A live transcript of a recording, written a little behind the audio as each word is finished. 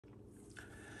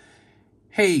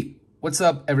Hey, what's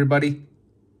up, everybody?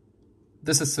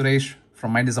 This is Suresh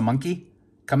from Mind is a Monkey,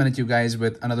 coming at you guys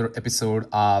with another episode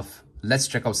of Let's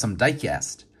Check Out Some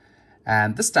Diecast.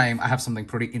 And this time I have something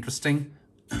pretty interesting.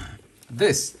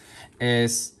 This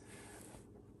is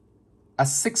a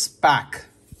six-pack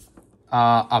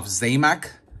of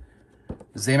ZAMAC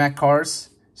cars.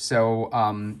 So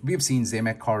we've seen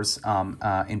ZAMAC cars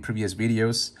in previous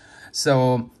videos.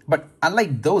 But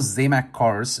unlike those ZAMAC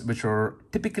cars, which are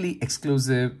typically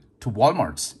exclusive to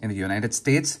Walmarts in the United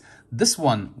States, this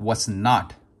one was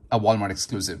not a Walmart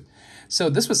exclusive. So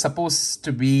this was supposed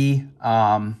to be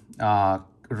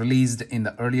released in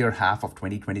the earlier half of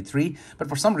 2023, but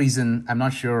for some reason, I'm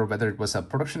not sure whether it was a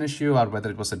production issue or whether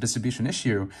it was a distribution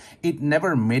issue, it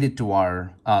never made it to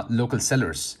our local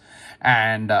sellers.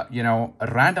 And,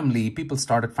 randomly people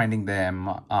started finding them,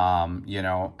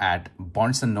 at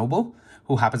Barnes & Noble,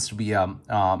 who happens to be a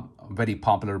very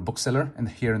popular bookseller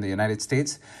here in the United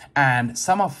States. And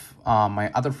some of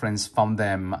my other friends found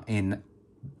them in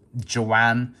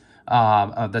Joanne.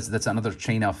 That's another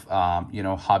chain of,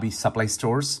 hobby supply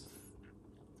stores.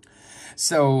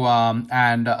 So,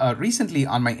 recently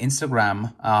on my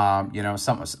Instagram,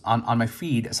 on my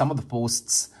feed, some of the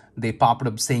posts, they popped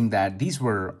up saying that these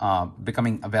were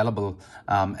becoming available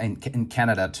in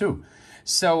Canada too.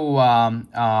 So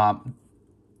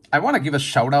I want to give a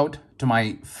shout out to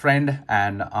my friend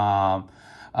and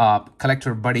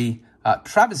collector buddy,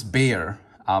 Travis Bayer.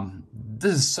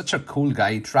 This is such a cool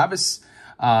guy. Travis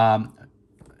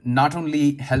not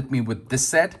only helped me with this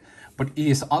set, but he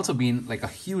has also been like a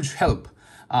huge help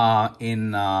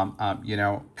in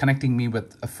connecting me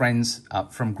with friends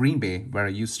from Green Bay, where I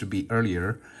used to be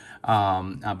earlier,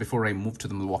 before I moved to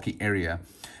the Milwaukee area.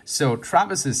 So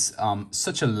Travis is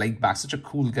such a laid back, such a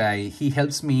cool guy. He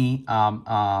helps me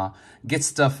get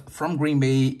stuff from Green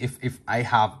Bay if I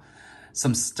have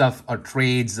some stuff or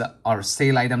trades or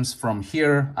sale items from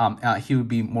here. He would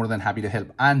be more than happy to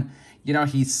help. And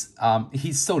he's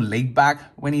so laid back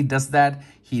when he does that.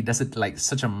 He does it like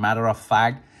such a matter of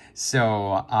fact.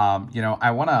 So,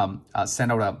 I want to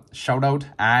send out a shout out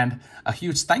and a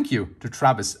huge thank you to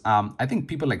Travis. I think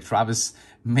people like Travis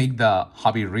make the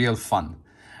hobby real fun.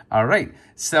 All right,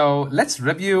 so let's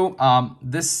review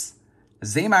this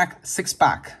ZAMAC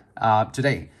six-pack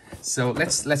today. So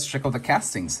let's check out the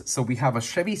castings. So we have a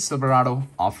Chevy Silverado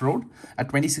off-road, a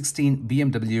 2016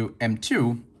 BMW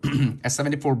M2, a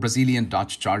 74 Brazilian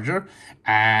Dodge Charger,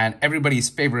 and everybody's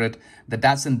favorite, the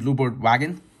Datsun Bluebird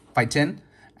Wagon 510,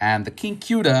 and the King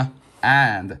Kuda,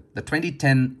 and the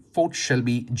 2010 Ford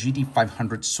Shelby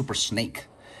GT500 Super Snake.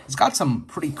 It's got some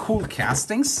pretty cool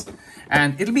castings,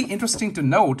 and it'll be interesting to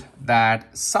note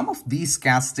that some of these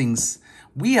castings,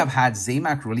 we have had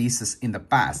ZAMAC releases in the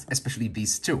past, especially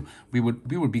these two. We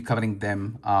would be covering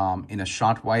them in a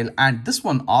short while. And this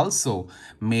one also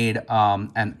made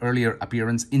an earlier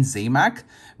appearance in ZAMAC.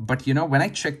 But when I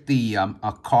checked the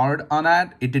card on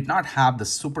that, it did not have the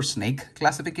Super Snake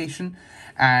classification.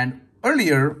 And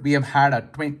earlier we have had a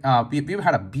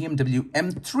BMW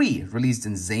M3 released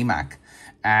in ZAMAC,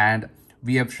 and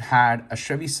we have had a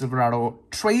Chevy Silverado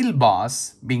Trail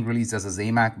Boss being released as a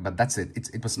ZAMAC, but that's it.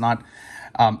 It was not.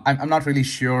 I'm not really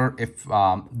sure if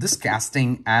this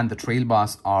casting and the Trail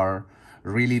Boss are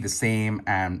really the same,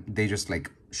 and they just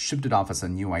like shipped it off as a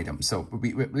new item. So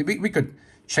we could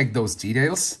check those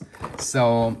details.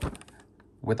 So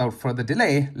without further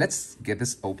delay, let's get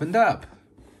this opened up.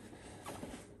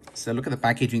 So look at the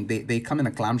packaging. They come in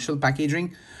a clamshell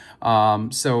packaging.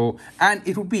 And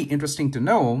it would be interesting to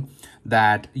know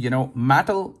that,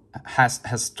 Mattel has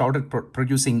started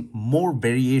producing more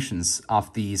variations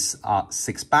of these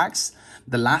six packs.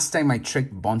 The last time I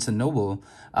checked Barnes & Noble,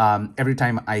 every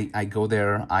time I go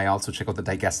there, I also check out the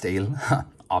diecast ale,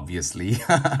 obviously,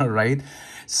 right?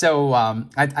 So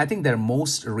I think their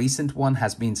most recent one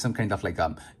has been some kind of like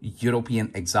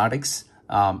European exotics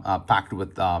packed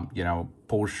with,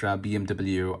 Porsche,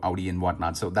 BMW, Audi, and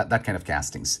whatnot. So that kind of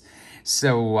castings.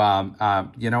 So,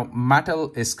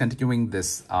 Mattel is continuing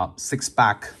this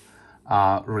six-pack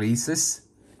releases.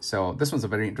 So this one's a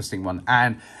very interesting one.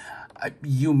 And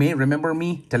you may remember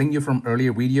me telling you from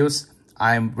earlier videos,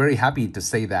 I'm very happy to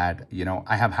say that,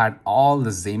 I have had all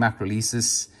the ZAMAC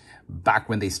releases back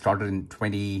when they started in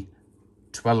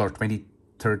 2012 or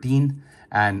 2013.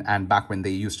 And back when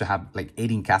they used to have like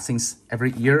 18 castings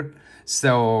every year.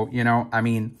 So,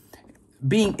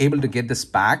 being able to get this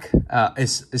pack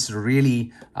is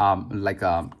really like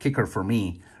a kicker for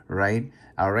me, right?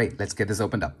 All right, let's get this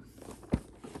opened up.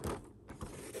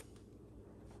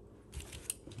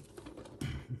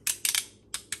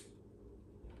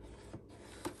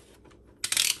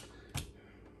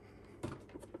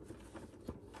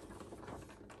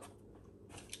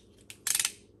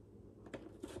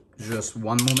 Just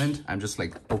one moment. I'm just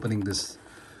like opening this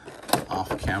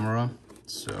off camera.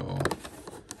 So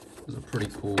it's a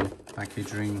pretty cool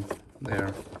packaging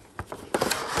there.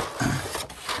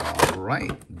 All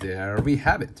right, there we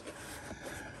have it.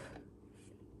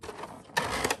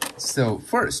 So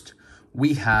first,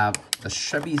 we have the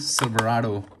Chevy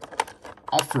Silverado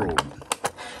off-road.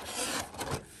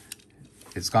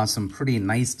 It's got some pretty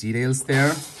nice details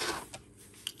there.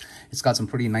 It's got some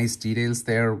pretty nice details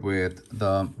there with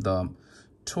the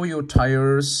Toyo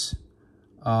tires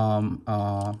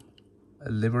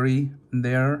livery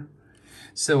there.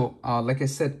 So like I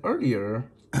said earlier,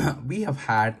 we have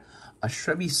had a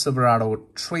Chevy Silverado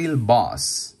Trail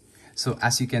Boss. So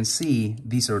as you can see,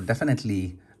 these are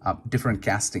definitely different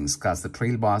castings, because the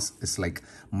Trail Boss is like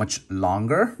much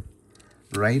longer,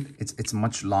 right? It's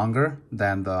much longer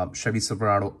than the Chevy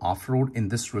Silverado off-road in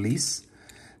this release.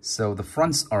 So the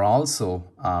fronts are also,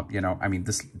 you know, I mean,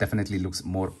 this definitely looks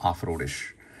more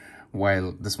off-roadish,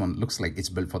 while this one looks like it's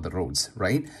built for the roads,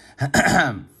 right?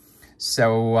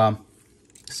 So,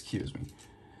 excuse me.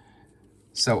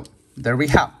 So there we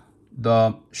have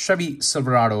the Chevy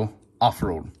Silverado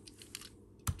off-road.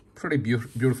 Pretty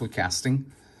beautiful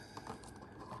casting.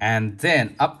 And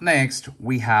then up next,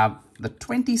 we have the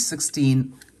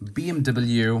 2016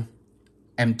 BMW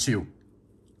M2,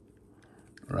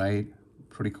 right?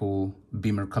 Pretty cool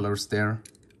Beamer colors there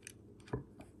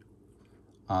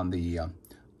on the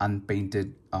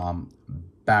unpainted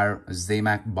bare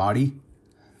ZAMAC body.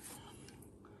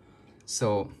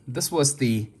 So this was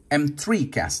the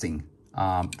M3 casting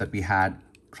that we had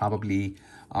probably,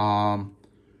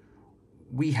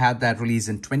 we had that release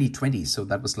in 2020. So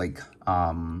that was like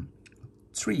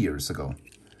 3 years ago.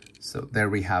 So there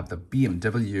we have the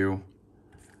BMW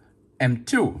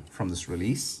M2 from this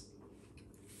release.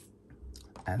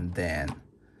 And then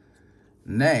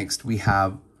next we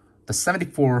have the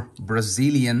 74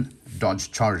 Brazilian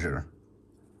Dodge Charger.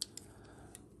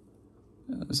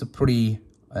 It's a pretty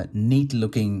neat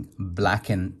looking black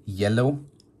and yellow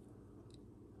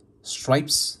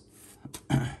stripes.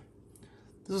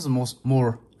 This is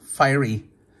more fiery.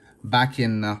 Back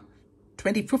in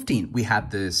 2015, we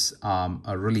had this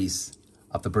a release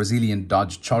of the Brazilian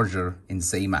Dodge Charger in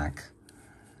ZAMAC.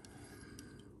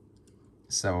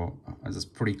 So this is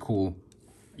pretty cool,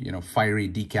 you know, fiery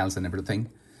decals and everything.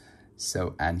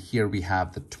 So, and here we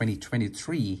have the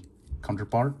 2023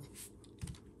 counterpart.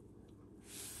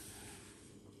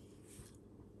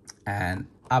 And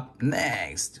up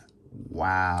next,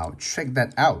 wow, check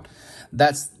that out.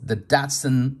 That's the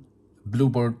Datsun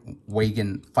Bluebird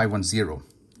Wagon 510.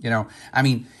 You know, I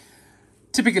mean,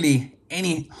 typically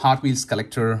any Hot Wheels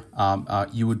collector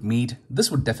you would meet, this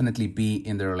would definitely be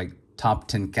in their like top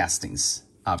 10 castings,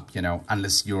 you know,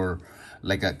 unless you're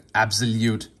like an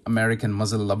absolute American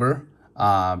muscle lover.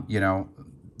 You know,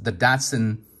 the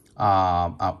Datsun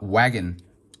Wagon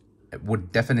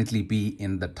would definitely be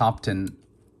in the top 10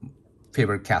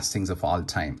 favorite castings of all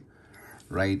time,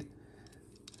 right?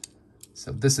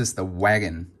 So this is the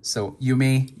Wagon. So you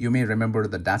may remember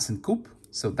the Datsun Coupe.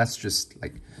 So that's just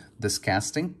like this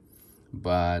casting,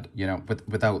 but you know,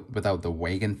 without the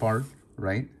Wagon part,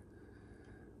 right?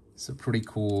 So pretty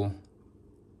cool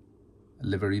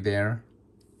livery there.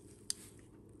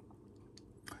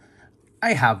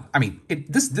 I mean,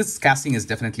 this casting is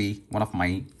definitely one of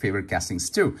my favorite castings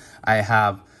too. I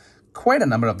have quite a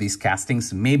number of these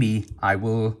castings. Maybe I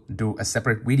will do a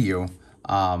separate video,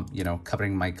 you know,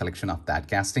 covering my collection of that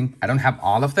casting. I don't have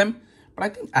all of them, but I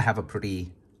think I have a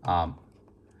pretty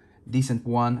decent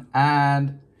one.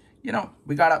 And you know,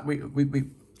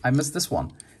 I missed this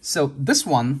one. So this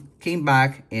one came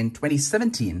back in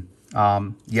 2017.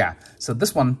 Yeah, so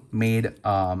this one made,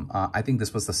 I think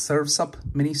this was the Surf's Up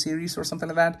mini-series or something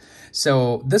like that.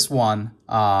 So this one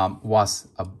was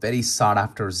a very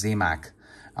sought-after ZAMAC,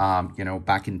 you know,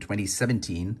 back in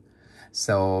 2017.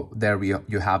 So there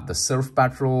you have the Surf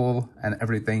Patrol and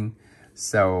everything.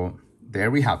 So there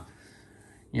we have,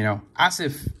 you know, as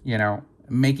if, you know,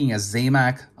 making a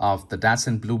ZAMAC of the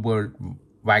Datsun Bluebird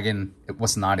wagon, it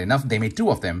was not enough. They made two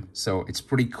of them, so it's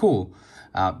pretty cool.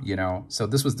 You know, so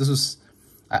this was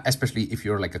especially if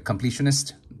you're like a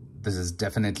completionist, this is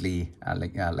definitely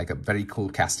like a very cool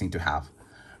casting to have.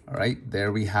 All right,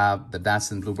 there we have the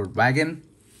Datsun Bluebird wagon.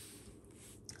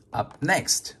 Up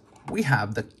next, we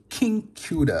have the King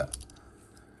Kuda.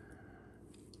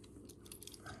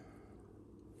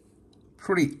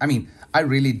 Pretty, I mean, I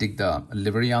really dig the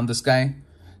livery on this guy.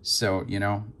 So, you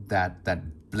know, that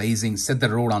blazing, set the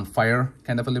road on fire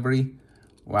kind of a livery.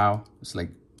 Wow, it's like,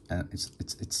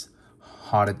 it's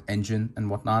hearted engine and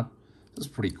whatnot. It's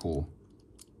pretty cool.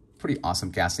 Pretty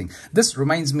awesome casting. This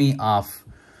reminds me of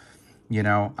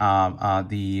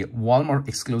the Walmart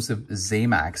exclusive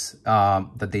Zamacs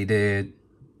that they did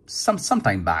some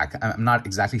time back. I'm not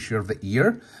exactly sure of the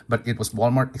year, but it was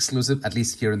Walmart exclusive, at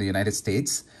least here in the United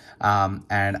States.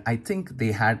 And I think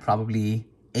they had probably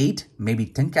 8, maybe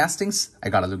 10 castings. I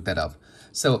gotta look that up.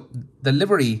 So the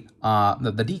livery,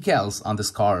 the decals on this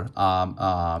car,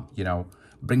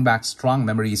 bring back strong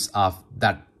memories of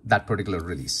that particular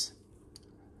release.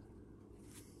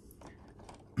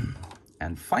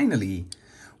 And finally,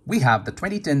 we have the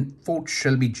 2010 Ford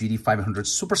Shelby GT500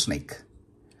 Super Snake.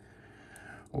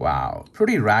 Wow,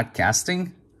 pretty rad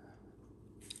casting.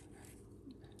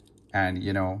 And,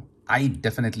 I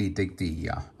definitely dig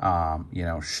the,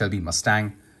 Shelby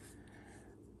Mustang.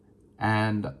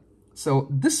 And so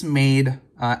this made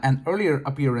an earlier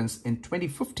appearance in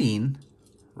 2015,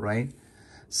 right?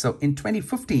 So in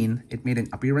 2015, it made an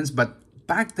appearance, but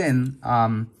back then,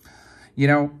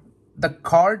 the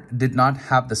car did not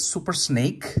have the Super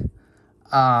Snake,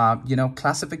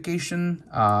 classification.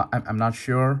 I'm not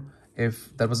sure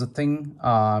if that was a thing,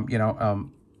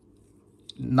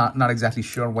 not exactly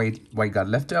sure why it got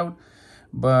left out.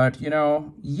 But,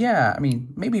 yeah, I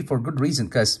mean, maybe for good reason,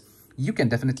 because you can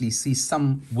definitely see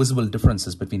some visible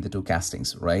differences between the two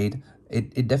castings, right?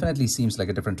 It definitely seems like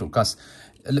a different tool, because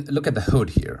look at the hood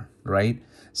here, right?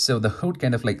 So the hood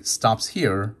kind of like stops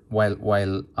here while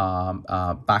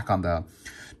back on the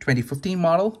 2015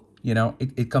 model,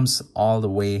 it comes all the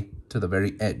way to the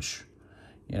very edge,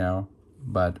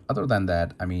 But other than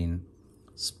that, I mean,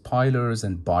 spoilers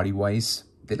and body-wise,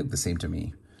 they look the same to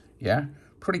me. Yeah,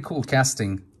 pretty cool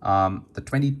casting. The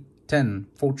 2010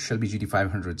 Ford Shelby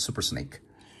GT500 Super Snake.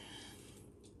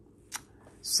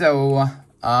 So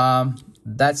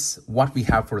that's what we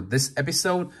have for this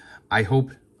episode. I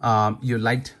hope you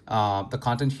liked the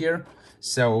content here.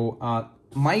 So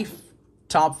my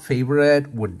top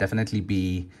favorite would definitely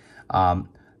be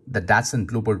the Datsun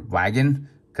Bluebird Wagon,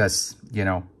 because,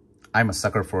 I'm a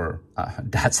sucker for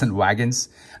Datsun wagons.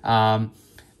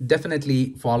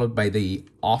 Definitely followed by the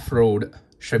off-road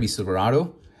Chevy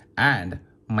Silverado. And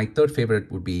my third favorite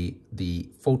would be the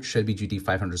Ford Shelby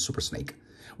GT500 Super Snake.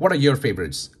 What are your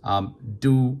favorites?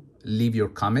 Do leave your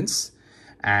comments,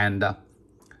 and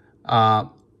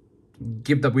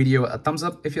give the video a thumbs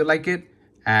up if you like it.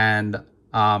 And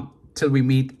till we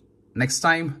meet next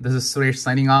time, this is Suresh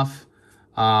signing off.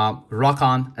 Rock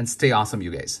on and stay awesome,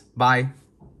 you guys. Bye.